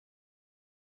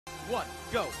1,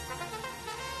 go.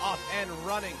 Off and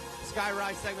running.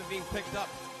 Skyrise segment being picked up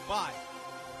by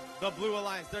the Blue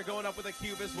Alliance. They're going up with a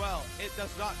cube as well. It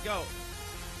does not go.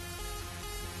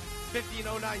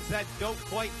 1509Z don't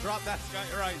quite drop that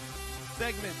Skyrise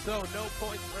segment, so no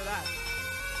points for that.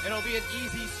 It'll be an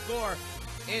easy score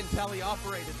in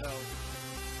teleoperated though.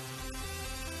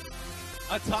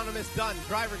 Autonomous done.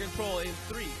 Driver control in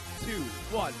 3, 2,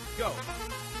 1, go.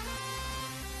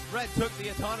 Red took the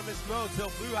autonomous mode,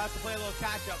 so Blue has to play a little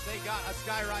catch up. They got a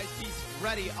Skyrise piece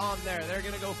ready on there. They're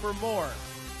gonna go for more.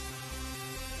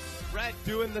 Red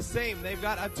doing the same. They've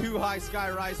got a 2-high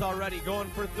Skyrise already, going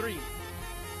for 3.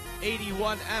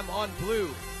 81M on Blue.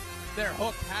 Their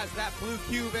hook has that blue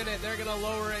cube in it. They're gonna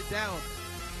lower it down.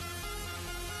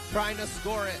 Trying to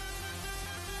score it.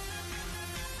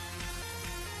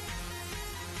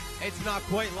 It's not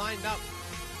quite lined up.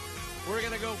 We're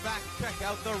gonna go back, check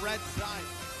out the red side.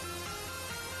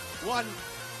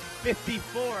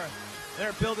 154.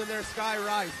 They're building their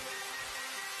Skyrise.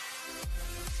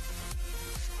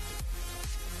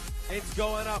 It's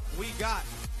going up. We got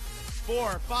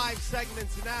 4, 5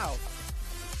 segments now.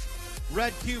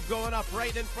 Red cube going up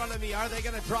right in front of me. Are they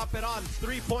going to drop it on?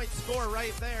 3-point score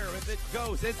right there. If it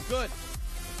goes, it's good.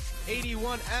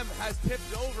 81M has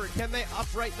tipped over. Can they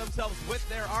upright themselves with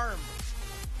their arm?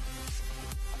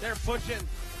 They're pushing.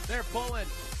 They're pulling.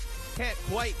 Can't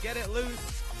quite get it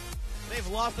loose. They've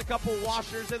lost a couple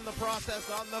washers in the process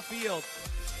on the field.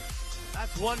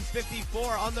 That's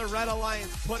 154 on the Red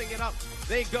Alliance, putting it up.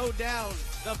 They go down.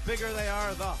 The bigger they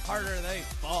are, the harder they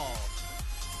fall.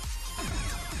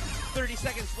 30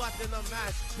 seconds left in the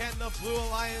match. Can the Blue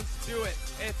Alliance do it?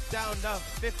 It's down to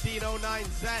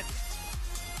 1509Z.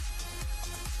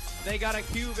 They got a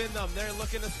cube in them. They're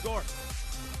looking to score.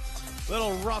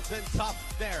 Little rough and tough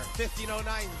there.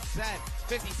 1509Z,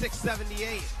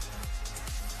 5678.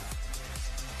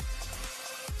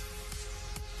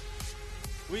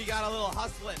 We got a little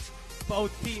hustling.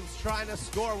 Both teams trying to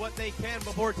score what they can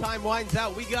before time winds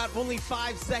out. We got only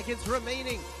 5 seconds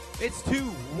remaining. It's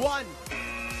 2-1.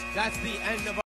 That's the end of our